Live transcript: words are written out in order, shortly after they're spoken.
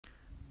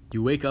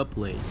You wake up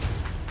late.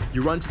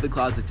 You run to the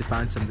closet to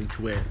find something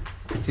to wear.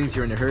 And since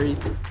you're in a hurry,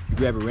 you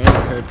grab a random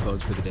pair of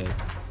clothes for the day.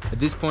 At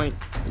this point,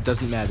 it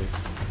doesn't matter.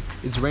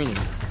 It's raining.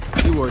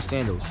 You wore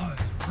sandals. Oh,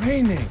 it's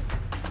raining.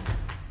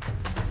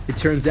 It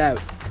turns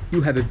out,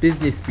 you have a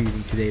business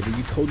meeting today that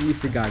you totally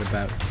forgot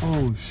about.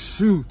 Oh,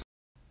 shoot.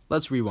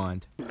 Let's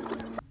rewind.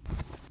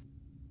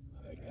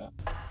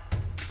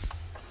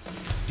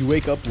 You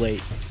wake up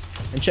late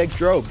and check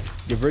Drobe,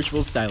 your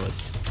virtual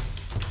stylist.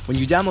 When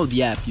you download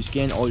the app, you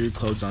scan all your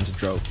clothes onto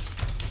Drobe.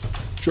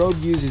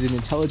 Drobe uses an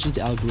intelligent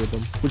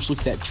algorithm which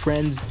looks at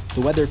trends,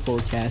 the weather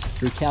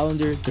forecast, your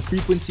calendar, the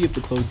frequency of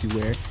the clothes you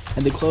wear,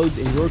 and the clothes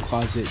in your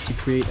closet to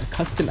create a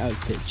custom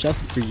outfit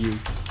just for you.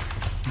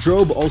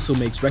 Drobe also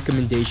makes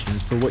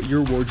recommendations for what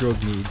your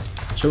wardrobe needs,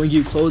 showing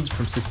you clothes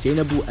from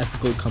sustainable,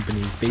 ethical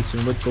companies based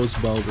on what goes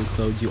well with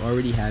clothes you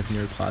already have in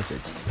your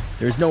closet.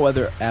 There is no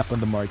other app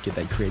on the market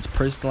that creates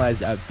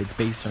personalized outfits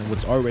based on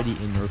what's already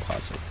in your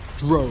closet.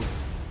 Drobe,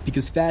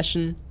 because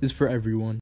fashion is for everyone.